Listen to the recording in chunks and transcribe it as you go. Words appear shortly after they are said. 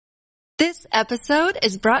This episode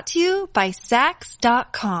is brought to you by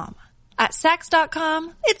Sax.com. At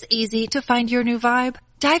Sax.com, it's easy to find your new vibe.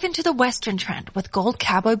 Dive into the Western trend with gold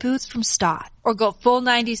cowboy boots from Stott, or go full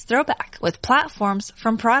 90s throwback with platforms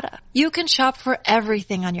from Prada. You can shop for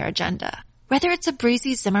everything on your agenda, whether it's a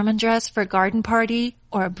breezy Zimmermann dress for a garden party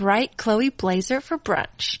or a bright Chloe blazer for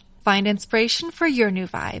brunch. Find inspiration for your new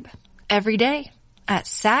vibe every day at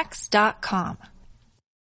Sax.com.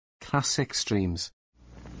 Classic Streams.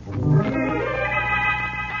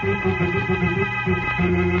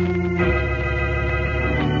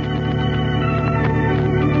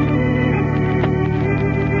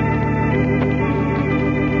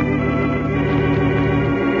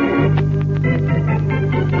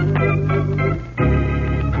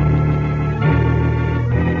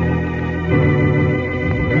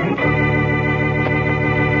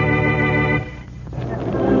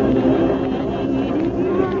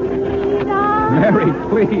 Mary,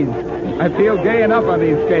 please. I feel gay enough on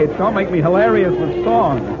these skates. Don't make me hilarious with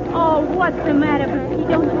song. Oh, what's the matter, Bertie?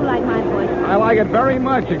 Don't you like my voice? I like it very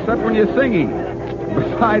much, except when you're singing.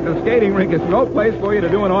 Besides, the skating rink is no place for you to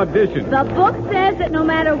do an audition. The book says that no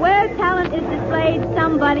matter where talent is displayed,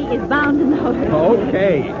 somebody is bound to notice.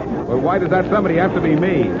 Okay. But why does that somebody have to be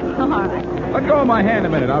me? All right. Let go of my hand a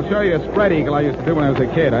minute. I'll show you a spread eagle I used to do when I was a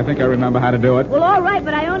kid. I think I remember how to do it. Well, all right,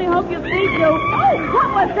 but I only hope your feet do. Oh,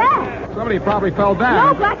 what was that? Somebody probably fell No,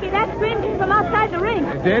 down. Blackie, that scream came from outside the ring.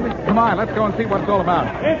 It did? Come on, let's go and see what it's all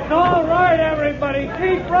about. It's all right, everybody.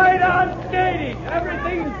 Keep right on skating.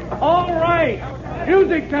 Everything's all right.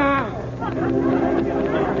 Music time.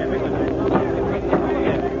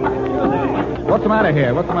 What's the matter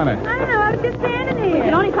here? What's the matter? I don't know. I was just standing here. You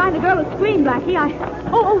can only find the girl who screamed, Blackie.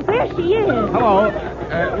 Oh, there she is. Hello.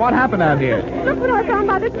 What happened out here? Look what I found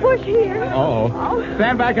by this bush here. Uh-oh.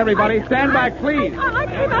 Stand back, everybody. Stand back, please. I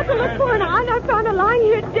came out to look for her, and I found her lying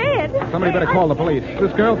here dead. Somebody better call the police.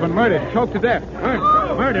 This girl's been murdered, choked to death.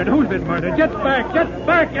 Murdered? Who's been murdered? Get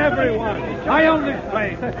back, everyone. I own this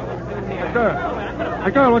place.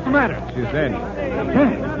 Girl, what's the matter? She's dead.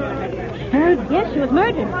 Yes, she was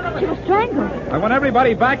murdered. She was strangled. I want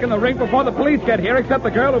everybody back in the rink before the police get here, except the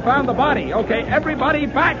girl who found the body. Okay, everybody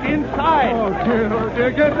back inside. Oh,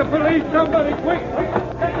 dear. Get the police, somebody, quick.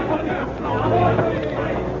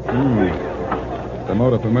 The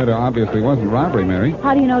motive for murder obviously wasn't robbery, Mary.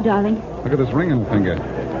 How do you know, darling? Look at this ring on the finger.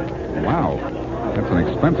 Wow. That's an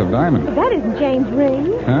expensive diamond. But that isn't Jane's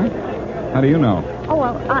ring. Huh? How do you know? Oh,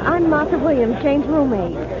 well, I'm Martha Williams, Jane's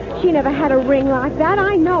roommate. She never had a ring like that.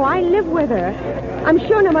 I know. I live with her. I'm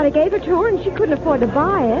sure nobody gave it to her, and she couldn't afford to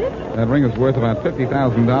buy it. That ring is worth about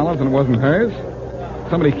 $50,000, and it wasn't hers?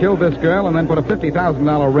 Somebody killed this girl and then put a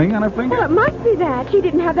 $50,000 ring on her finger? Well, it must be that. She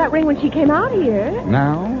didn't have that ring when she came out here.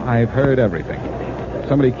 Now I've heard everything.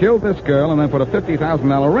 Somebody killed this girl and then put a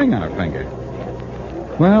 $50,000 ring on her finger.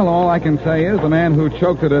 Well, all I can say is the man who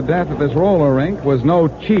choked her to death at this roller rink was no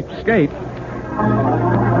cheap skate.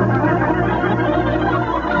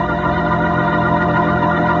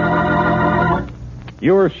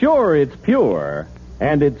 You're sure it's pure,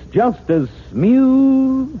 and it's just as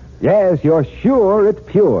smooth? Yes, you're sure it's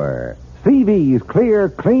pure. CV's clear,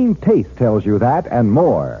 clean taste tells you that and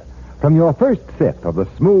more. From your first sip of the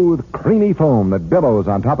smooth, creamy foam that billows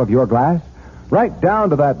on top of your glass, right down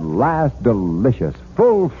to that last delicious,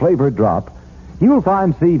 full-flavored drop, you'll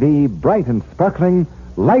find CV bright and sparkling,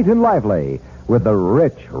 light and lively, with the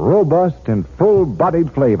rich, robust, and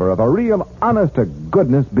full-bodied flavor of a real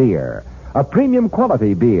honest-to-goodness beer. A premium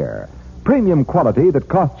quality beer. Premium quality that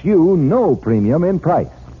costs you no premium in price.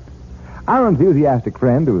 Our enthusiastic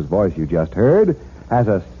friend, whose voice you just heard, has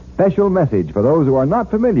a special message for those who are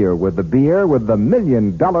not familiar with the beer with the $1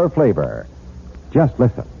 million flavor. Just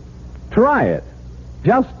listen. Try it.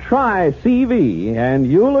 Just try CV, and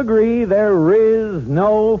you'll agree there is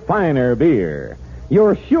no finer beer.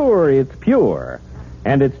 You're sure it's pure,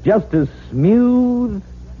 and it's just as smooth.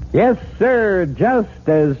 Yes, sir, just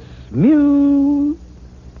as smooth.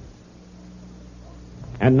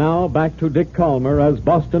 And now back to Dick Calmer as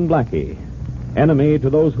Boston Blackie. Enemy to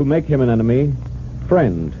those who make him an enemy.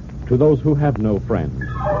 Friend to those who have no friend.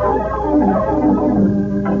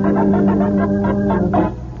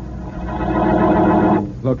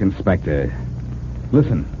 Look, Inspector.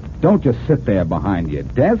 Listen, don't just sit there behind your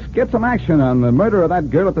desk. Get some action on the murder of that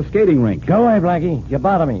girl at the skating rink. Go away, Blackie. You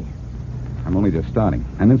bother me. I'm only just starting.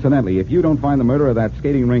 And incidentally, if you don't find the murder of that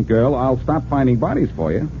skating rink girl, I'll stop finding bodies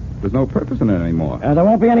for you. There's no purpose in it anymore. There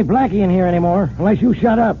won't be any Blackie in here anymore, unless you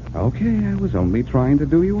shut up. Okay, I was only trying to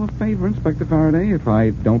do you a favor, Inspector Faraday. If I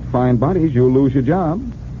don't find bodies, you'll lose your job.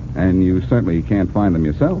 And you certainly can't find them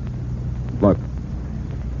yourself. Look,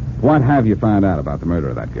 What have you found out about the murder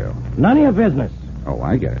of that girl? None of your business. Oh,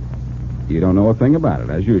 I get it. You don't know a thing about it,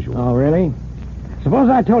 as usual. Oh, really? Suppose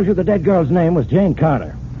I told you the dead girl's name was Jane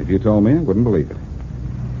Carter. If you told me, I wouldn't believe it.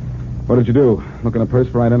 What did you do? Look in her purse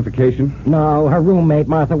for identification? No, her roommate,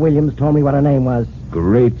 Martha Williams, told me what her name was.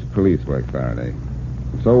 Great police work, Faraday.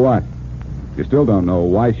 So what? You still don't know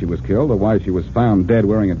why she was killed or why she was found dead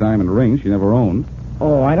wearing a diamond ring she never owned.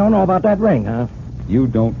 Oh, I don't know about that ring, huh? You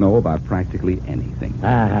don't know about practically anything.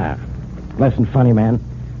 Aha. Listen, funny man.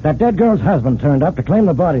 That dead girl's husband turned up to claim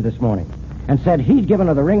the body this morning and said he'd given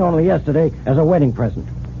her the ring only yesterday as a wedding present.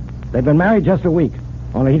 They'd been married just a week,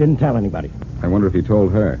 only he didn't tell anybody. I wonder if he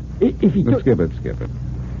told her. If he Skip it.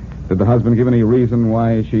 Did the husband give any reason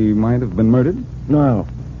why she might have been murdered? No,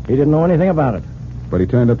 he didn't know anything about it. But he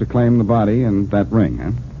turned up to claim the body and that ring,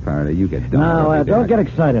 huh? Faraday, you get done. Now, don't get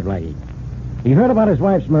excited, Blackie. He heard about his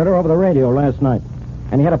wife's murder over the radio last night,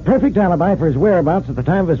 and he had a perfect alibi for his whereabouts at the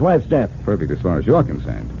time of his wife's death. Perfect as far as you're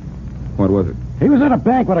concerned. What was it? He was at a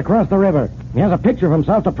banquet across the river. He has a picture of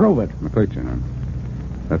himself to prove it. A picture, huh?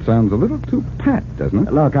 That sounds a little too pat, doesn't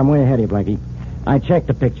it? Look, I'm way ahead of you, Blackie. I checked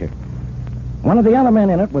the picture. One of the other men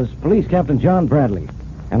in it was Police Captain John Bradley,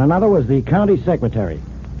 and another was the county secretary.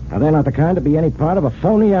 Now, they're not the kind to be any part of a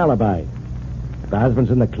phony alibi. If the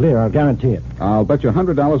husband's in the clear, I'll guarantee it. I'll bet you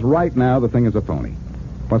 $100 right now the thing is a phony.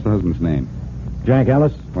 What's the husband's name? Jack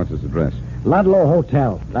Ellis. What's his address? Ludlow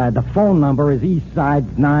Hotel. The phone number is East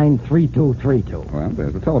Side 93232. Well,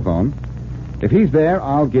 there's the telephone. If he's there,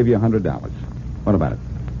 I'll give you $100. What about it?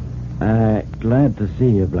 Glad to see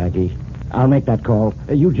you, Blackie. I'll make that call.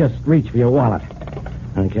 You just reach for your wallet.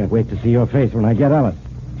 I can't wait to see your face when I get Ellis.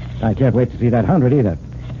 I can't wait to see that 100 either.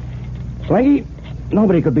 Blackie,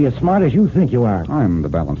 nobody could be as smart as you think you are. I'm the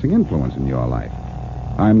balancing influence in your life.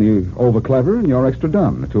 I'm the over-clever and you're extra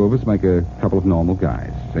dumb. The two of us make a couple of normal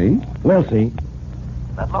guys. See? We'll see.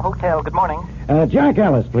 Ludlow Hotel, good morning. Jack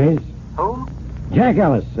Ellis, please. Who? Jack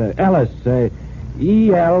Ellis. Ellis.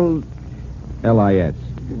 E-L... L-I-S.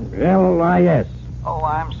 L-I-S. Oh,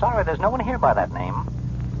 I'm sorry, there's no one here by that name.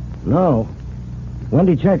 No. When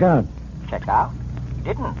did he check out? Check out? He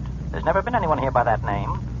didn't. There's never been anyone here by that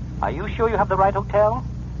name. Are you sure you have the right hotel?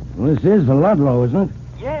 Well, this is the Ludlow, isn't it?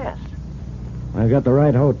 Yes. I've got the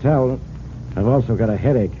right hotel. I've also got a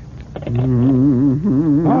headache.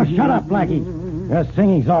 Oh, shut up, Blackie. Your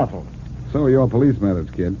singing's awful. So are your police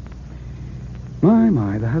methods, kid.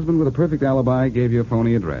 My, the husband with a perfect alibi gave you a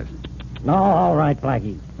phony address. No, all right,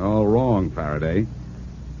 Blackie. All wrong, Faraday.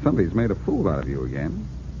 Somebody's made a fool out of you again.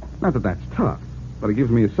 Not that that's tough, but it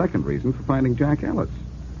gives me a second reason for finding Jack Ellis.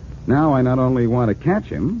 Now I not only want to catch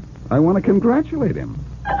him, I want to congratulate him.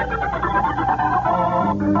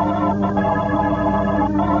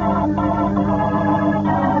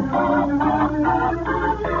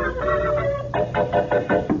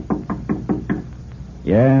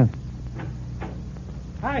 Yeah?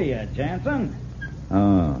 Hiya, Jansen.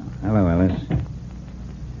 Oh, hello, Ellis.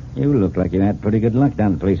 You look like you had pretty good luck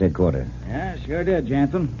down at police headquarters. Yeah, sure did,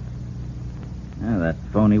 Jansen. Yeah, that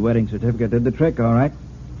phony wedding certificate did the trick, all right.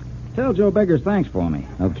 Tell Joe Beggars thanks for me.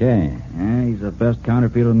 Okay. Yeah, he's the best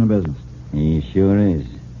counterfeiter in the business. He sure is.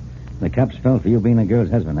 The cops fell for you being a girl's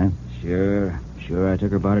husband, huh? Sure. I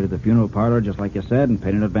took her body to the funeral parlor, just like you said, and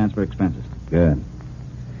paid in advance for expenses. Good.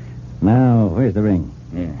 Now, where's the ring?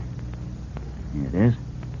 Yeah. Here it is.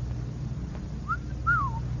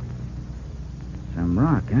 Some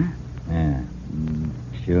rock, huh? Yeah.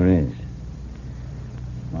 Sure is.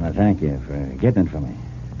 I want to thank you for getting it for me.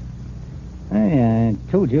 Hey,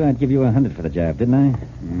 I told you I'd give you $100 for the job, didn't I?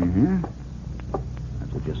 Mm-hmm.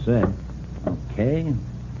 That's what you said. Okay.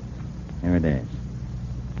 Here it is.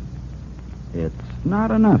 It's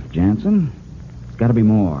not enough, Jansen. It's got to be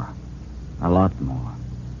more. A lot more.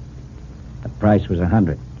 The price was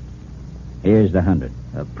 $100. Here's the $100.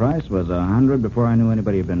 The price was $100 before I knew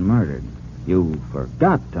anybody had been murdered. You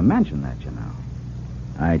forgot to mention that, you know.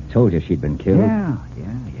 I told you she'd been killed. Yeah.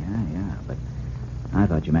 But I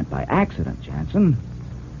thought you meant by accident, Jansen.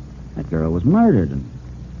 That girl was murdered, and...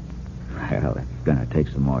 Well, it's gonna take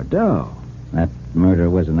some more dough. That murder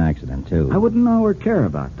was an accident, too. I wouldn't know or care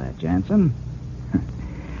about that, Jansen.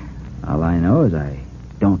 All I know is I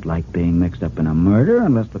don't like being mixed up in a murder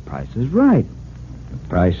unless the price is right. The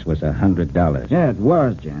price was $100. Yeah, it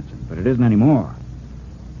was, Jansen, but it isn't anymore.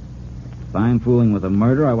 If I'm fooling with a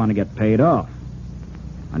murder, I want to get paid off.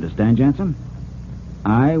 Understand, Jansen?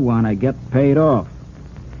 I want to get paid off.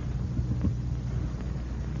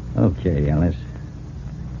 Okay, Ellis.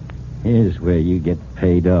 Here's where you get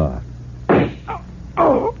paid off.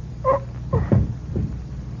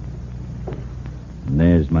 And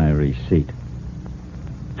there's my receipt.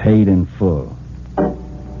 Paid in full.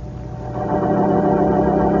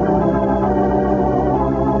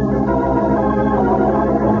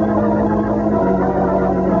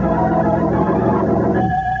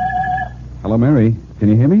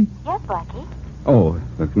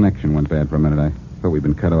 connection went bad for a minute. I thought we'd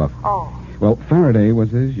been cut off. Oh. Well, Faraday was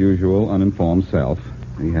his usual uninformed self.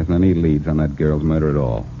 He hasn't any leads on that girl's murder at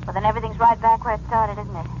all. Well, then everything's right back where it started,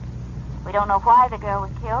 isn't it? We don't know why the girl was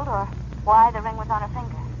killed or why the ring was on her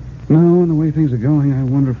finger. No, and the way things are going, I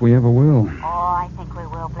wonder if we ever will. Oh, I think we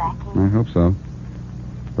will, Blackie. I hope so.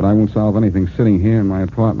 But I won't solve anything sitting here in my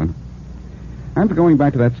apartment. I'm for going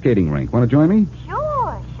back to that skating rink. Want to join me?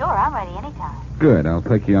 Sure, I'm ready anytime. Good, I'll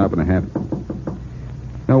take you up in a half.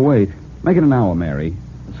 No, wait. Make it an hour, Mary.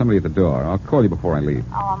 There's somebody at the door. I'll call you before I leave.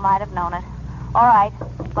 Oh, I might have known it. All right,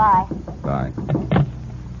 bye. Bye.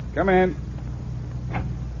 Come in.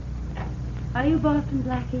 Are you Boston,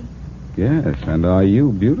 Blackie? Yes, and are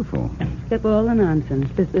you beautiful? Skip all the nonsense.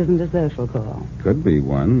 This isn't a social call. Could be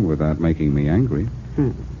one without making me angry.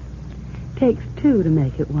 Takes two to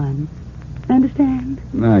make it one. Understand?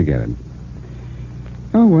 I get it.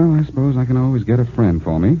 Oh, well, I suppose I can always get a friend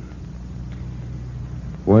for me.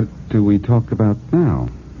 What do we talk about now?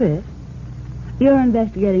 This. You're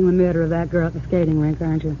investigating the murder of that girl at the skating rink,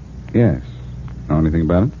 aren't you? Yes. Know anything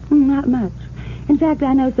about it? Not much. In fact,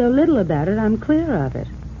 I know so little about it, I'm clear of it.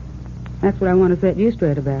 That's what I want to set you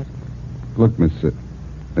straight about. Look, Miss...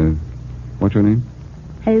 what's your name?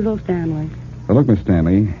 Hazel Stanley. Look, Miss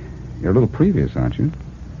Stanley, you're a little previous, aren't you?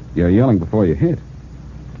 You're yelling before you hit.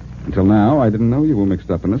 Until now, I didn't know you were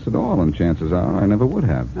mixed up in this at all, and chances are I never would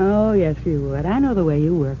have. Oh, yes, you would. I know the way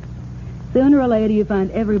you work. Sooner or later, you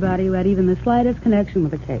find everybody who had even the slightest connection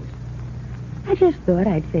with the case. I just thought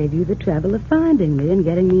I'd save you the trouble of finding me and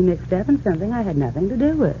getting me mixed up in something I had nothing to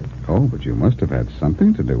do with. Oh, but you must have had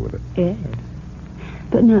something to do with it. Yes.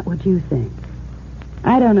 But not what you think.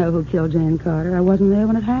 I don't know who killed Jane Carter. I wasn't there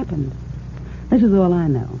when it happened. This is all I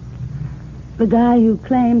know. The guy who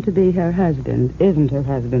claimed to be her husband isn't her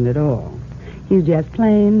husband at all. He's just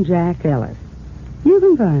plain Jack Ellis. You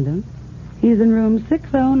can find him. He's in room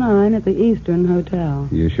 609 at the Eastern Hotel.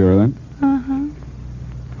 You sure of that?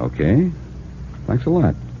 Uh-huh. Okay. Thanks a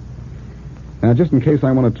lot. Now, just in case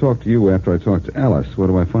I want to talk to you after I talk to Ellis, where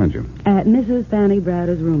do I find you? At Mrs. Fanny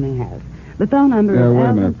Browder's rooming house. The phone number is... Wait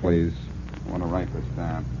a minute, please. I want to write this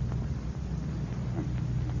down.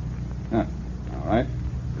 All right.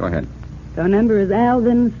 Go ahead. Phone number is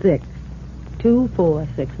Alvin 6,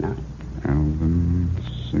 2469. Alvin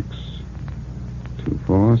 6,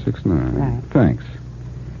 2469. Right. Thanks.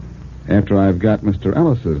 After I've got Mr.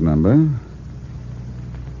 Ellis's number,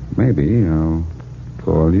 maybe I'll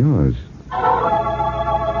call yours.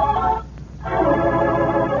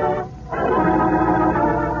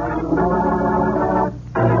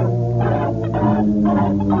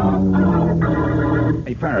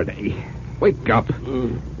 Hey, Faraday. Wake up.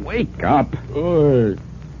 Wake up.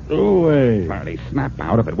 Away. Faraday, snap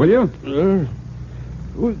out of it, will you?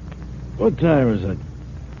 What time is it?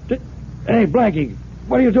 Hey, Blackie,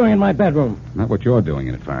 what are you doing in my bedroom? Not what you're doing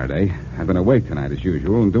in it, Faraday. I've been awake tonight as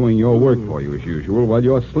usual and doing your work for you as usual while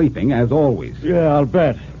you're sleeping as always. Yeah, I'll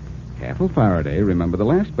bet. Careful, Faraday. Remember the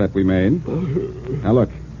last bet we made. Now, look.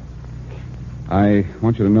 I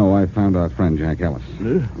want you to know I found our friend Jack Ellis.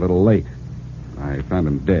 A little late. I found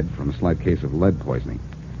him dead from a slight case of lead poisoning.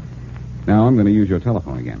 Now, I'm going to use your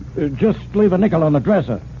telephone again. Just leave a nickel on the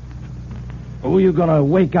dresser. Who are you going to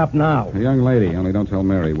wake up now? A young lady. Only don't tell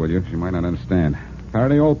Mary, will you? She might not understand.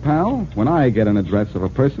 Faraday, old pal, when I get an address of a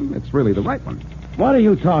person, it's really the right one. What are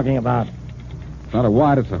you talking about? It's not a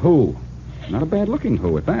what, it's a who. Not a bad-looking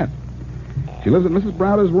who at that. She lives at Mrs.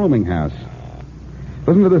 Browder's rooming house.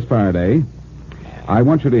 Listen to this, Faraday. I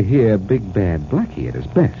want you to hear Big Bad Blackie at his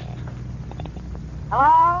best.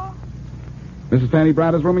 Hello? Mrs. Fanny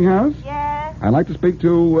Browder's rooming house? Yes? I'd like to speak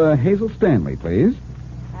to Hazel Stanley, please.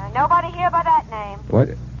 Nobody here by that name. What?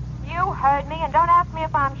 You heard me, and don't ask me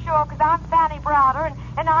if I'm sure, because I'm Fanny Browder,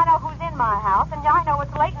 and I know who's in my house, and I know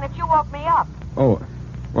it's late and that you woke me up. Oh,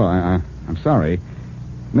 well, I'm sorry.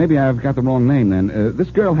 Maybe I've got the wrong name, then. This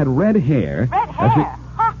girl had red hair. Red hair?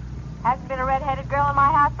 Huh. Hasn't been a red-headed girl in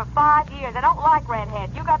my house for 5 years. I don't like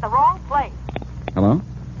redheads. You got the wrong place. Hello?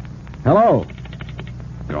 Hello?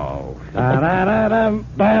 Go.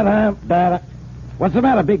 What's the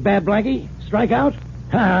matter, Big Bad Blackie? Strike out?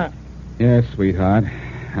 Yes, sweetheart.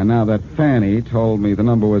 And now that Fanny told me the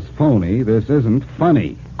number was phony, this isn't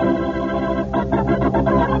funny.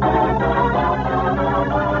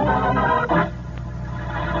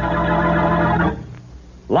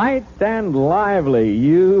 Light and lively,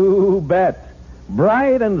 you bet.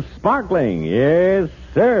 Bright and sparkling, yes,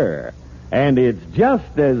 sir. And it's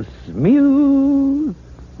just as smooth.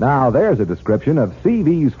 Now, there's a description of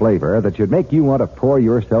CV's flavor that should make you want to pour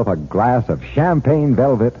yourself a glass of champagne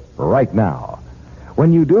velvet right now.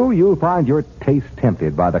 When you do, you'll find your taste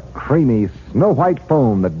tempted by the creamy, snow-white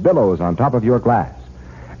foam that billows on top of your glass.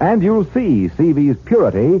 And you'll see CV's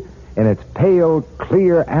purity in its pale,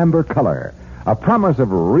 clear amber color, a promise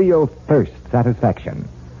of real thirst satisfaction.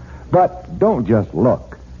 But don't just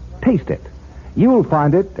look. Taste it. You'll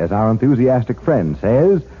find it, as our enthusiastic friend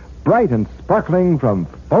says, bright and sparkling from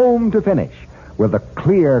foam to finish, with a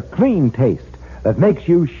clear, clean taste that makes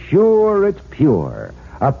you sure it's pure.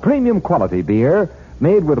 A premium quality beer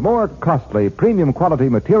made with more costly premium quality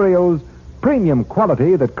materials, premium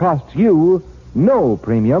quality that costs you no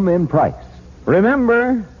premium in price.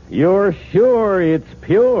 Remember, you're sure it's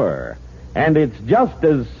pure, and it's just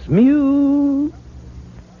as smooth.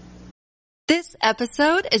 This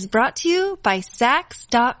episode is brought to you by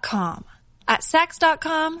Sax.com. At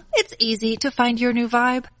Sax.com, it's easy to find your new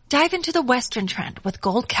vibe. Dive into the Western trend with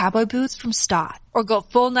gold cowboy boots from Stott, or go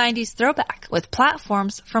full 90s throwback with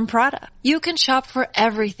platforms from Prada. You can shop for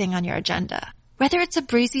everything on your agenda, whether it's a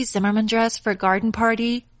breezy Zimmermann dress for a garden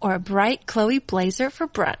party or a bright Chloe blazer for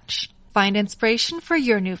brunch. Find inspiration for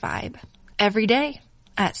your new vibe every day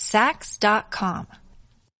at Sax.com.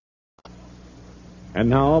 And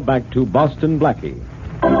now back to Boston Blackie.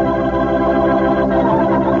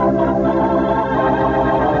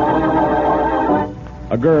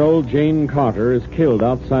 A girl, Jane Carter, is killed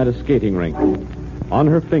outside a skating rink. On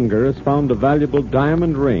her finger is found a valuable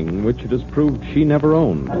diamond ring, which it is proved she never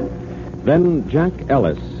owned. Then Jack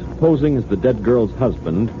Ellis, posing as the dead girl's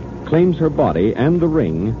husband, claims her body and the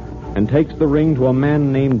ring and takes the ring to a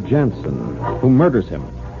man named Jansen, who murders him.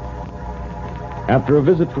 After a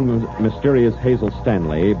visit from the mysterious Hazel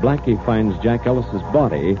Stanley, Blackie finds Jack Ellis's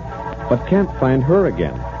body, but can't find her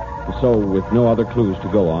again. So, with no other clues to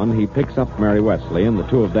go on, he picks up Mary Wesley, and the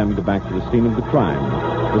two of them go back to the scene of the crime,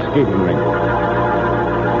 the skating rink.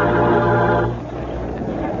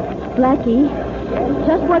 Blackie,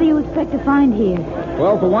 just what do you expect to find here?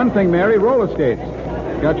 Well, for one thing, Mary, roller skates.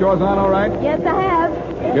 Got yours on all right? Yes, I have.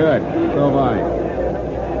 Good. So have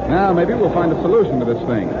I. Now, maybe we'll find a solution to this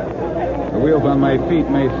thing. The wheels on my feet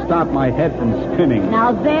may stop my head from spinning.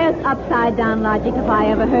 Now, there's upside-down logic if I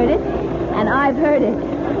ever heard it. And I've heard it.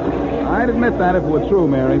 I'd admit that if it were true,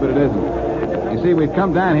 Mary, but it isn't. You see, we've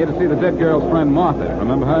come down here to see the dead girl's friend, Martha.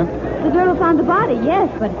 Remember her? The girl who found the body, yes,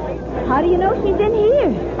 but how do you know she's in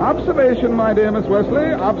here? Observation, my dear Miss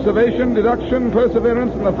Wesley. Observation, deduction,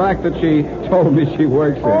 perseverance, and the fact that she told me she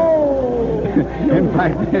works here. Oh. In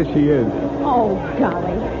fact, there she is. Oh,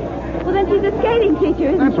 golly. Well, then she's a skating teacher,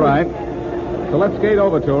 isn't That's she? right. So let's skate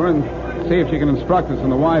over to her and see if she can instruct us in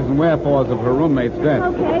the whys and wherefores of her roommate's death.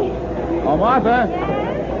 Okay. Oh, Martha.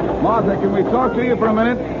 Martha, can we talk to you for a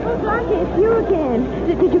minute? Oh, Blackie, it's you again.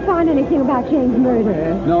 Did you find anything about Jane's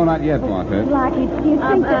murder? No, not yet, Martha. Blackie, do you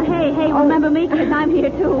think that... Hey, remember me? Because I'm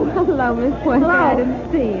here, too. Hello, Miss Wesley. I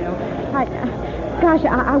didn't see you. Gosh,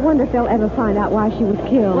 I wonder if they'll ever find out why she was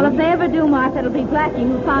killed. Well, if they ever do, Martha, it'll be Blackie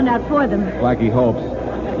who found out for them. Blackie hopes.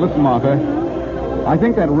 Listen, Martha. I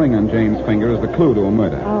think that ring on Jane's finger is the clue to a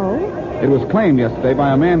murder. Oh? It was claimed yesterday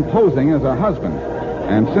by a man posing as her husband.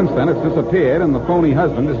 And since then, it's disappeared, and the phony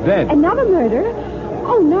husband is dead. Another murder?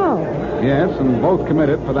 Oh, no. Yes, and both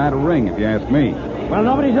committed for that ring, if you ask me. Well,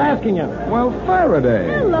 nobody's asking you. Well, Faraday.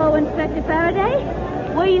 Hello, Inspector Faraday.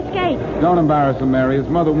 Where you skate? Don't embarrass him, Mary. His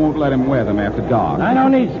mother won't let him wear them after dark. I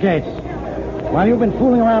don't need skates. While you've been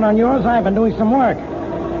fooling around on yours, I've been doing some work.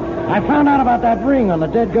 I found out about that ring on the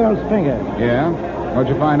dead girl's finger. Yeah?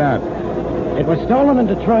 What'd you find out? It was stolen in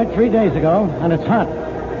Detroit 3 days ago, and it's hot.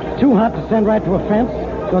 Too hot to send right to a fence,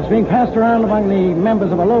 so it's being passed around among the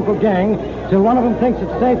members of a local gang till one of them thinks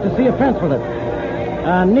it's safe to see a fence with it.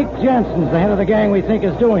 Nick Jansen's the head of the gang we think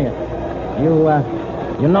is doing it.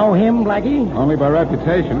 You know him, Blackie? Only by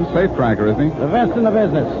reputation. Safecracker, isn't he? The best in the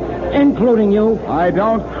business, including you. I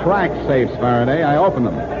don't crack safes, Faraday. I open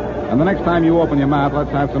them. And the next time you open your mouth,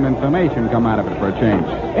 let's have some information come out of it for a change.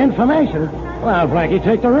 Information? Well, Blackie,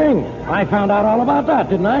 take the ring. I found out all about that,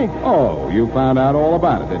 didn't I? Oh, you found out all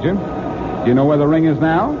about it, did you? Do you know where the ring is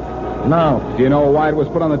now? No. Do you know why it was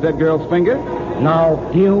put on the dead girl's finger? No.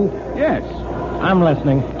 Do you? Yes. I'm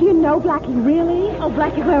listening. Do you know, Blackie, really? Oh,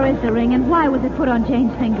 Blackie, where is the ring, and why was it put on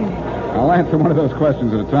Jane's finger? I'll answer one of those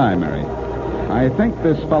questions at a time, Mary. I think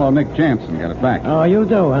this fellow Nick Jansen got it back. Oh, you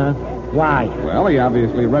do, huh? Why? Well, he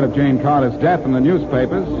obviously read of Jane Carter's death in the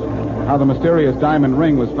newspapers, how the mysterious diamond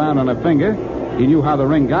ring was found on her finger. He knew how the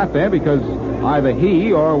ring got there because either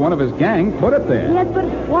he or one of his gang put it there. Yes, but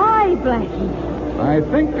why, Blackie? I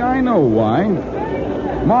think I know why.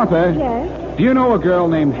 Martha. Yes? Do you know a girl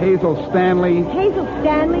named Hazel Stanley? Hazel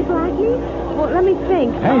Stanley, Blackie? Well, let me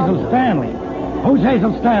think. Hazel Stanley? Who's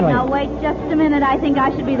Hazel Stanley? Now, wait just a minute. I think I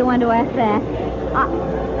should be the one to ask that.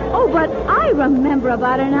 But I remember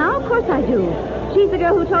about her now. Of course I do. She's the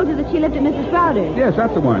girl who told you that she lived at Mrs. Browder's. Yes,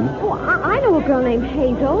 that's the one. Oh, I know a girl named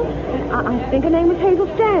Hazel. I think her name was Hazel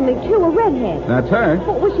Stanley, too, a redhead. That's her.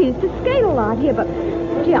 Well, she used to skate a lot here, but,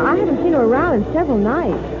 gee, I haven't seen her around in several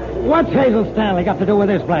nights. What's Hazel Stanley got to do with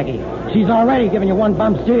this, Blackie? She's already given you one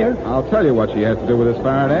bum steer. I'll tell you what she has to do with this,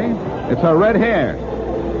 Faraday. It's her red hair.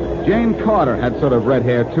 Jane Carter had sort of red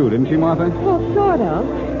hair, too, didn't she, Martha? Well, sort of.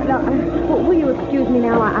 Now, will you excuse me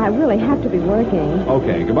now? I really have to be working.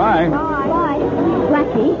 Okay, goodbye. Bye.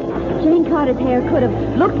 Blackie, Jane Carter's hair could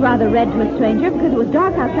have looked rather red to a stranger because it was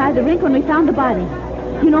dark outside the rink when we found the body.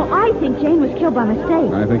 You know, I think Jane was killed by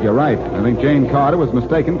mistake. I think you're right. I think Jane Carter was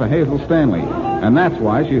mistaken for Hazel Stanley. And that's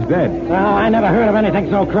why she's dead. Well, I never heard of anything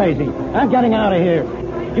so crazy. I'm getting out of here.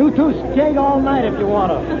 You two skate all night if you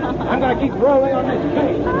want to. I'm going to keep rolling on this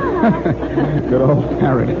case. Good old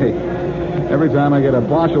Faraday. Every time I get a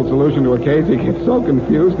partial solution to a case, he gets so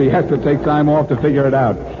confused he has to take time off to figure it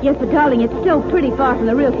out. Yes, but darling, it's still pretty far from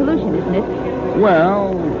the real solution, isn't it?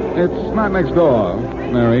 Well, it's not next door,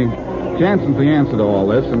 Mary. Jansen's the answer to all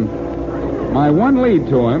this, and my one lead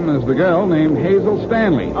to him is the girl named Hazel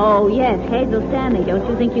Stanley. Oh, yes, Hazel Stanley. Don't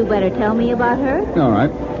you think you better tell me about her? All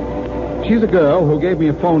right. She's a girl who gave me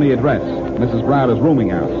a phony address, Mrs. Browder's rooming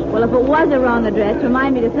house. Well, if it was a wrong address,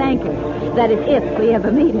 remind me to thank her. That is, if we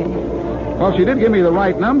ever meet her. Well, she did give me the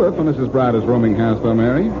right number for Mrs. Browder's rooming house, though,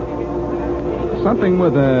 Mary. Something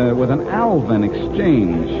with an Alvin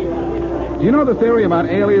exchange. Do you know the theory about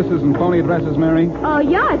aliases and phony addresses, Mary? Oh,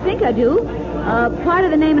 yeah, I think I do. Part of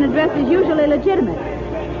the name and address is usually legitimate.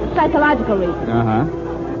 Psychological reasons.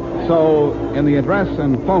 Uh-huh. So, in the address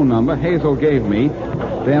and phone number Hazel gave me,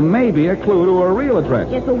 there may be a clue to her real address.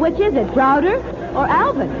 Yes, but which is it, Browder or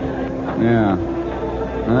Alvin? Yeah.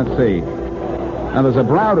 Now, let's see. Now, there's a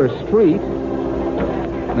Browder Street.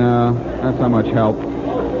 No, that's not much help.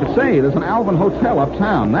 But say, there's an Alvin Hotel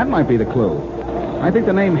uptown. That might be the clue. I think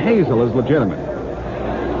the name Hazel is legitimate.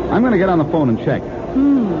 I'm going to get on the phone and check.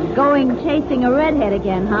 Going chasing a redhead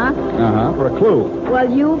again, huh? Uh-huh, for a clue. Well,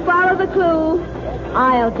 you follow the clue.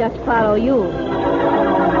 I'll just follow you.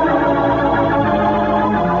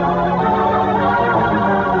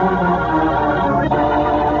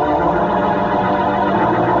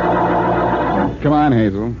 Come on,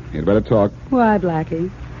 Hazel. You'd better talk. Why, Blackie?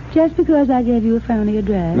 Just because I gave you a phony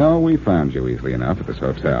address? No, we found you easily enough at this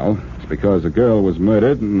hotel. It's because a girl was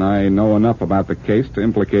murdered, and I know enough about the case to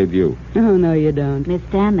implicate you. Oh, no, you don't. Miss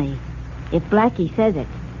Stanley, if Blackie says it,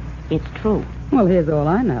 it's true. Well, here's all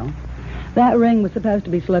I know. That ring was supposed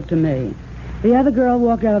to be slipped to me. The other girl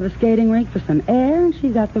walked out of the skating rink for some air, and she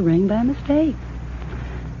got the ring by mistake.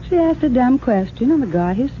 She asked a dumb question, and the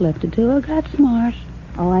guy who slipped it to her got smart.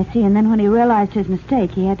 Oh, I see. And then when he realized his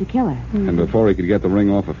mistake, he had to kill her. And before he could get the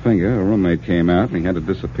ring off her finger, a roommate came out, and he had to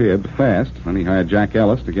disappear fast. Then he hired Jack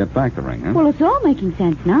Ellis to get back the ring, huh? Well, it's all making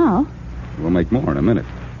sense now. We'll make more in a minute.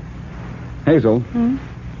 Hazel,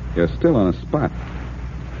 you're still on a spot.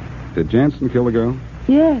 Did Jansen kill the girl?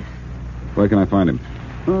 Yes. Where can I find him?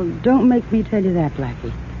 Well, don't make me tell you that,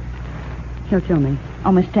 Blackie. He'll kill me.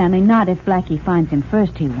 Oh, Miss Stanley, not if Blackie finds him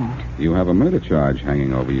first, he won't. You have a murder charge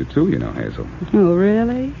hanging over you, too, you know, Hazel. Oh,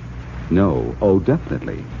 really? No. Oh,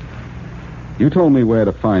 definitely. You told me where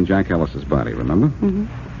to find Jack Ellis's body, remember?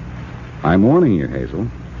 Mm-hmm. I'm warning you, Hazel.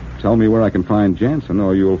 Tell me where I can find Jansen,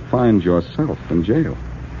 or you'll find yourself in jail.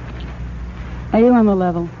 Are you on the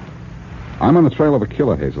level? I'm on the trail of a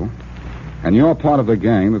killer, Hazel. And you're part of the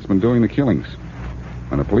gang that's been doing the killings.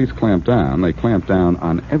 When the police clamp down, they clamp down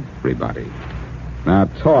on everybody. Now,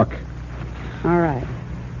 talk. All right.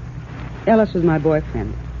 Ellis was my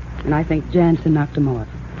boyfriend, and I think Jansen knocked him off.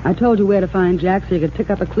 I told you where to find Jack so you could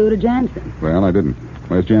pick up a clue to Jansen. Well, I didn't.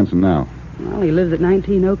 Where's Jansen now? Well, he lives at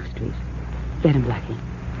 19 Oak Street. Get him, Blackie.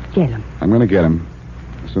 Get him. I'm going to get him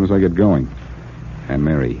as soon as I get going. And,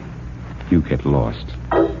 Mary, you get lost.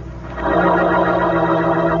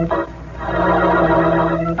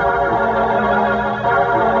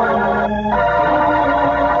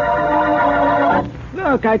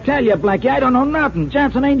 Look, I tell you, Blackie, I don't know nothing.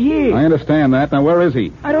 Jansen ain't here. I understand that. Now, where is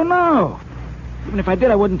he? I don't know. Even if I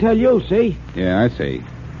did, I wouldn't tell you, see? Yeah, I see.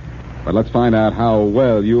 But let's find out how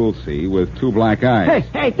well you'll see with two black eyes.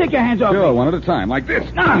 Hey, take your hands off Sure, me. one at a time, like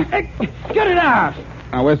this. No, hey, get it out.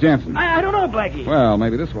 Now, where's Jansen? I don't know, Blackie. Well,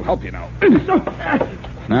 maybe this will help you now.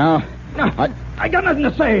 Now, I got nothing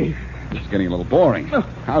to say. It's getting a little boring.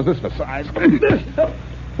 How's this for size?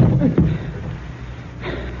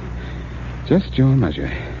 Just your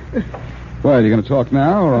measure. Well, are you going to talk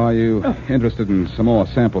now, or are you interested in some more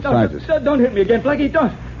sample sizes? Don't hit me again, Blackie.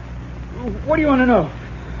 Don't. What do you want to know?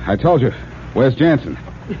 I told you. Where's Jansen?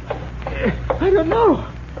 Bolt? I don't know.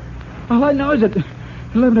 All I know is that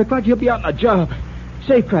 11 o'clock he'll be out on a job.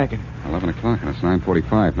 Safe cracking. 11 o'clock, and it's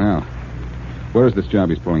 9:45 now. Where is this job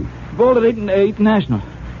he's pulling? Vault at 8th National.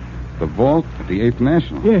 The vault at the 8th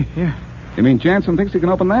National? Yeah. You mean Jansen thinks he can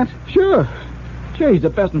open that? Sure. He's the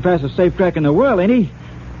best and fastest safe crack in the world, ain't he?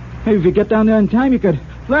 Maybe if you get down there in time, you could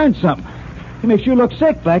learn something. He makes you look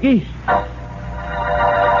sick, Blackie.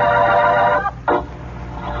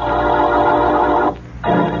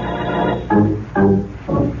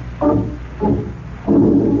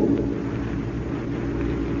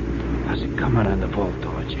 How's it coming on the vault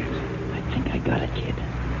door, James? I think I got it, kid.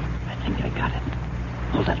 I think I got it.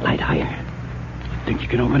 Hold that light higher. You think you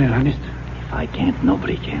can open it, honest? If I can't,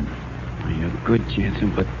 nobody can. Well, you're good,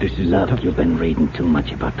 Jansen, but this is Look, a tough... you've been reading too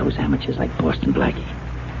much about those amateurs like Boston Blackie.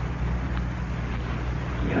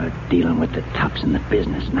 You're dealing with the tops in the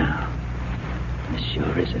business now. This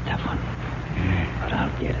sure is a tough one. Yeah. But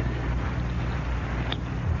I'll get it.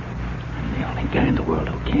 I'm the only guy in the world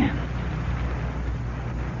who can.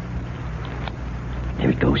 There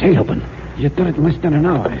it goes. It's open. You've done it in less than an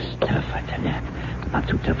hour. It's tough, I tell you. Not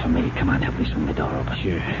too tough for me. Come on, help me swing the door open.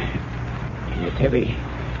 Sure. It's heavy.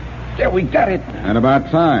 There, we got it. And about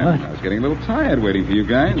time. What? I was getting a little tired waiting for you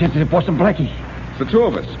guys. Jansen, Boston Blackie. It's the two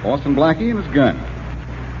of us, Boston Blackie and his gun.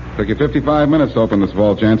 Took you 55 minutes to open this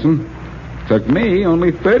vault, Jansen. Took me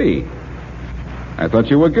only 30. I thought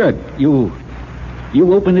you were good. You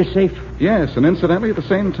opened this safe? Yes, and incidentally, at the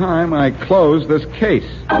same time, I closed this case.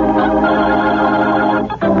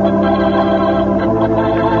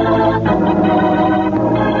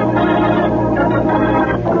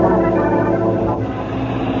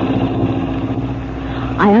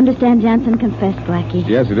 I understand Jansen confessed, Blackie.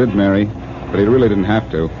 Yes, he did, Mary. But he really didn't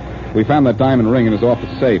have to. We found that diamond ring in his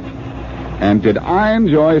office safe. And did I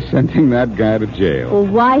enjoy sending that guy to jail? Well,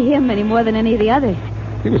 why him any more than any of the others?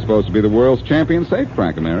 He was supposed to be the world's champion safe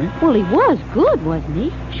cracker, Mary. Well, he was good, wasn't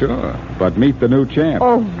he? Sure. But meet the new champ.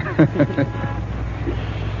 Oh.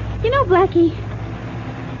 You know, Blackie,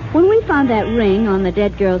 when we found that ring on the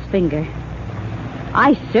dead girl's finger,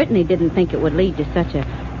 I certainly didn't think it would lead to such a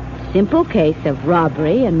simple case of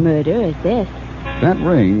robbery and murder as this. That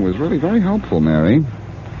ring was really very helpful, Mary.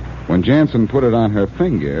 When Jansen put it on her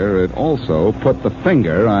finger, it also put the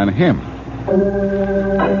finger on him.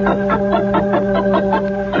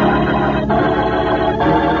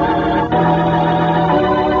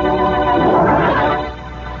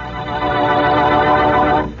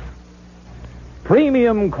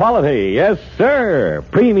 Premium quality, yes, sir.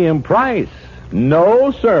 Premium price,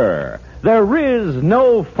 no, sir. There is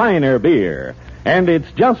no finer beer, and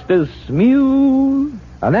it's just as smooth.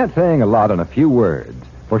 And that's saying a lot in a few words.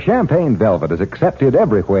 For Champagne Velvet is accepted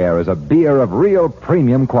everywhere as a beer of real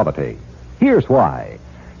premium quality. Here's why.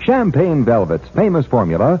 Champagne Velvet's famous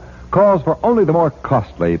formula calls for only the more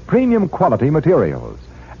costly premium quality materials.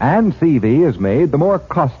 And CV is made the more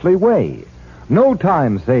costly way. No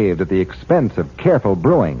time saved at the expense of careful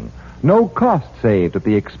brewing. No cost saved at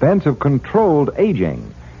the expense of controlled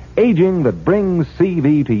aging. Aging that brings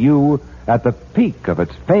CV to you at the peak of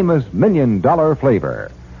its famous $1 million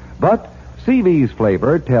flavor. But CV's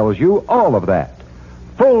flavor tells you all of that.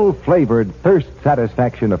 Full-flavored thirst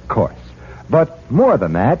satisfaction, of course. But more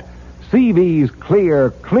than that, CV's clear,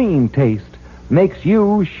 clean taste makes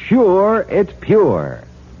you sure it's pure.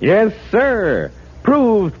 Yes, sir.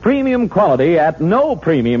 Proved premium quality at no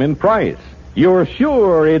premium in price. You're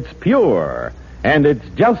sure it's pure, and it's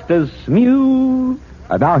just as smooth.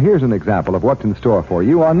 Now here's an example of what's in store for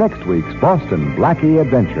you on next week's Boston Blackie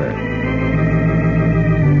Adventure.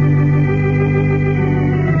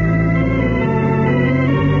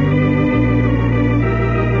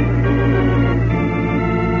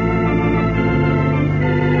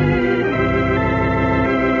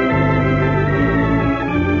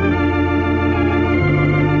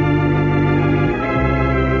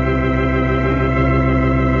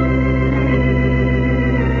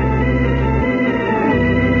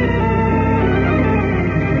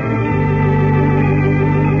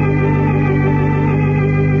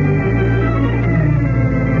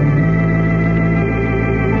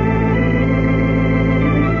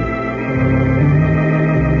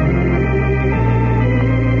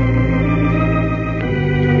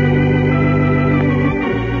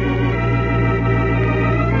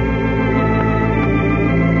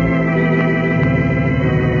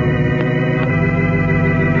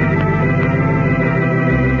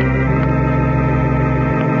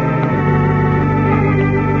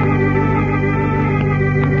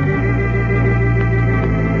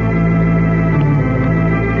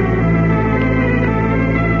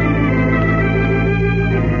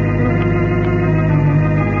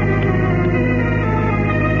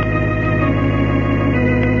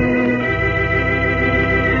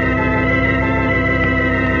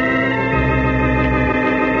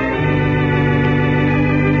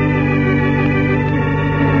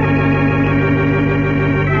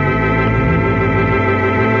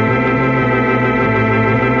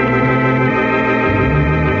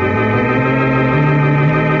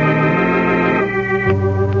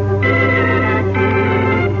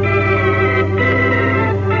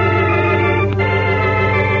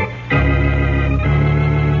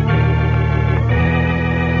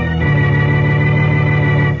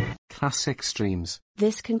 Classic Streams.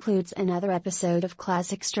 This concludes another episode of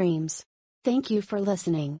Classic Streams. Thank you for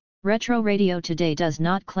listening. Retro Radio Today does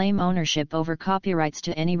not claim ownership over copyrights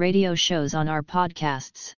to any radio shows on our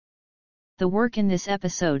podcasts. The work in this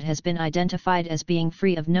episode has been identified as being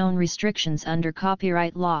free of known restrictions under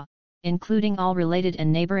copyright law, including all related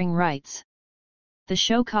and neighboring rights. The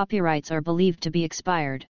show copyrights are believed to be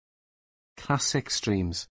expired. Classic Streams.